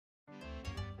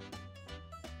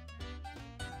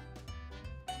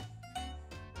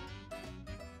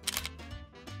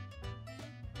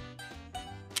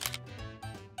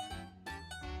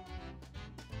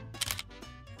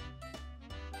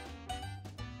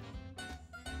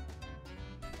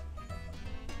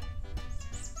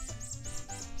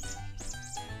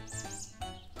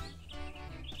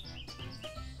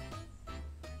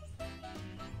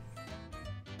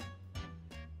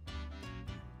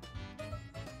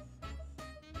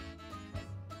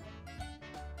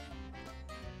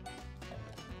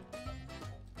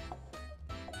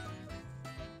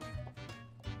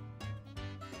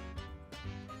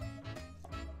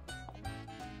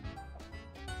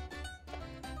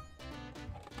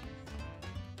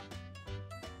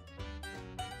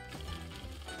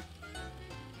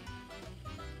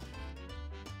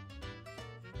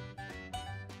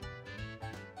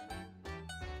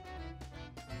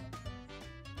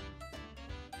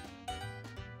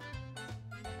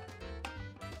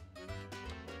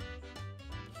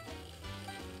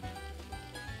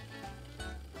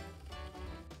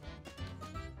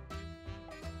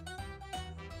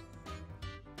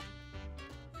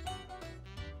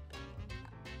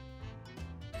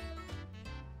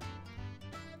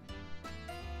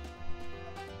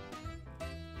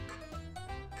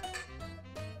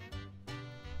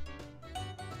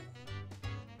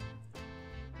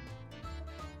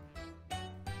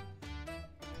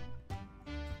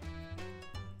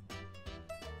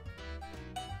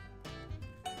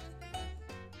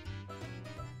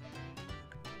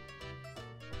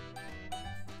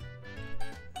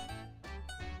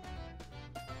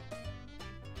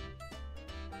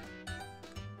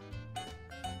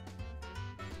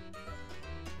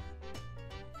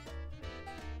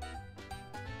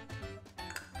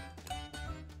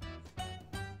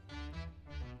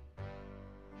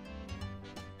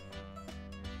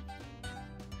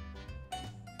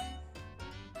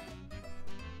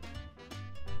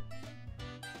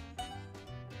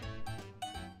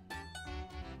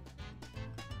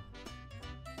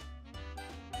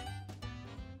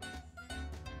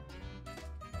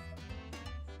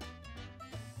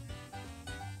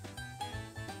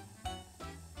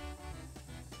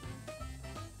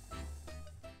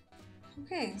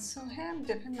Okay, so here I'm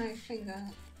dipping my finger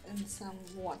in some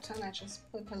water, and I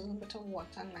just put a little bit of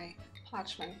water on my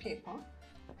parchment paper.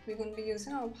 We're going to be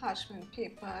using our parchment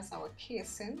paper as our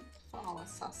casing for our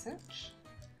sausage.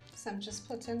 So I'm just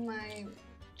putting my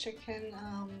chicken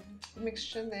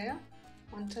mixture there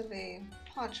onto the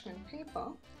parchment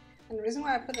paper. And the reason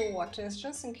why I put the water is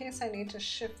just in case I need to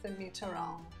shift the meat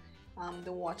around.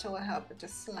 The water will help it to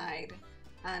slide.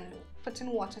 And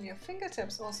putting water on your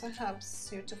fingertips also helps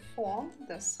you to form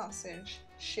the sausage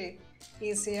shape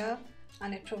easier,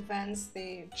 and it prevents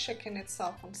the chicken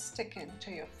itself from sticking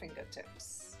to your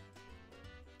fingertips.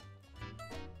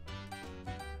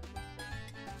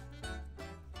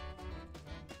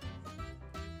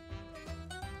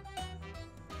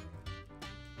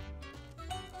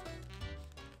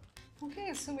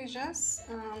 Okay, so we just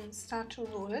start to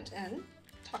roll it in,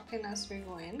 tucking as we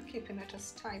go in, keeping it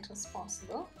as tight as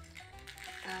possible,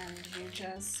 and we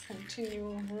just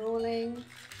continue rolling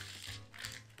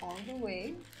all the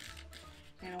way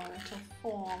in order to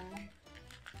form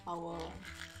our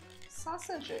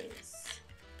sausages.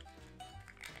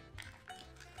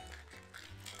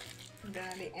 And then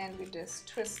at the end we just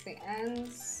twist the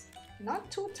ends, not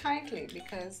too tightly,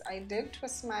 because I did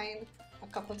twist mine a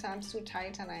couple times too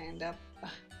tight and I end up,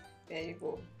 there you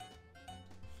go,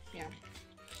 yeah.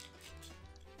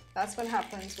 That's what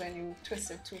happens when you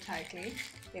twist it too tightly,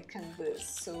 it can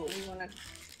burst. So we want to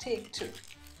take two.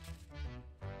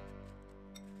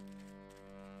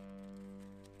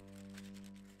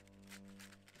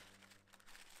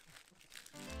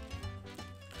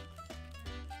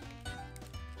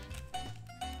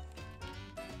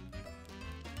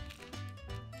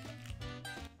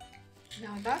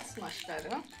 Now that's much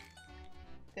better.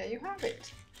 There you have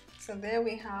it. So there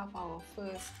we have our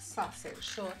first sausage.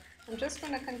 So I'm just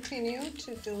going to continue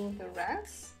to do the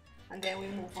rest, and then we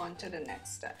move on to the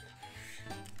next step.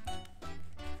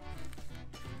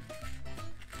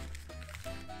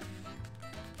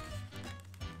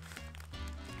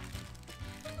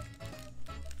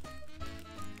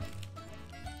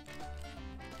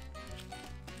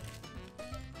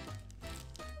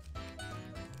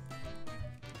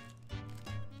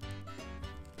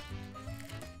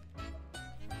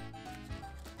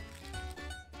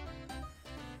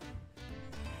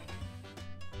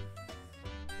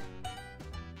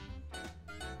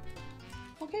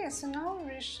 Okay, so now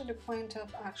we reach to the point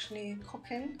of actually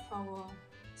cooking our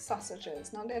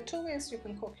sausages. Now there are two ways you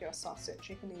can cook your sausage.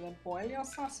 You can either boil your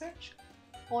sausage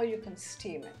or you can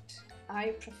steam it. I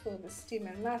prefer the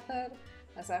steaming method,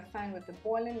 as I find with the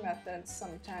boiling method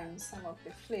sometimes some of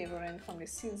the flavoring from the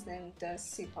seasoning does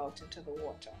seep out into the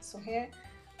water. So here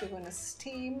we're going to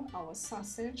steam our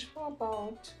sausage for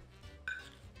about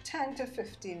 10 to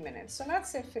 15 minutes. So let's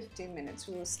say 15 minutes.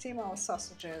 We will steam our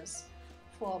sausages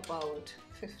for about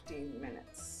 15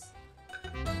 minutes.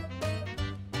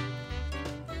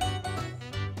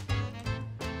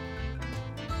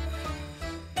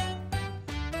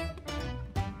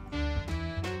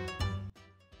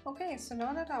 Okay, so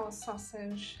now that our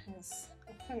sausage is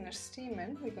finished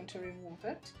steaming, we're going to remove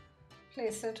it,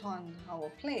 place it on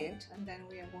our plate, and then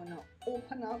we are going to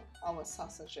open up our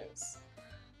sausages.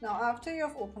 Now after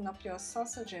you've opened up your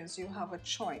sausages, you have a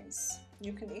choice.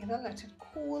 You can either let it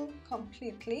cool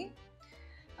completely,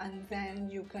 and then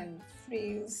you can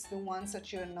freeze the ones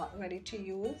that you're not ready to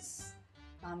use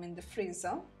in the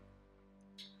freezer.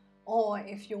 Or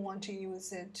if you want to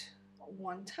use it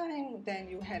one time, then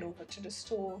you head over to the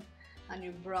stove and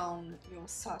you brown your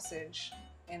sausage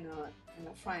in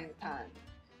a frying pan.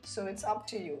 So it's up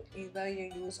to you. Either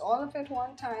you use all of it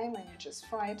one time and you just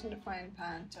fry it in the frying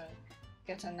pan to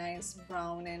get a nice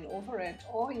browning over it,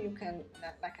 or you can,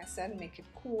 like I said, make it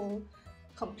cool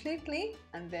completely,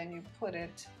 and then you put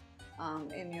it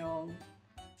in your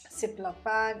Ziploc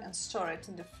bag and store it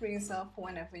in the freezer for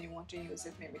whenever you want to use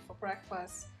it, maybe for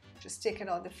breakfast. Just take it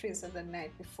out of the freezer the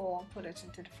night before, put it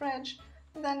into the fridge,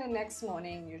 and then the next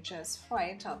morning you just fry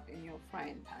it up in your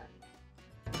frying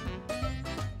pan.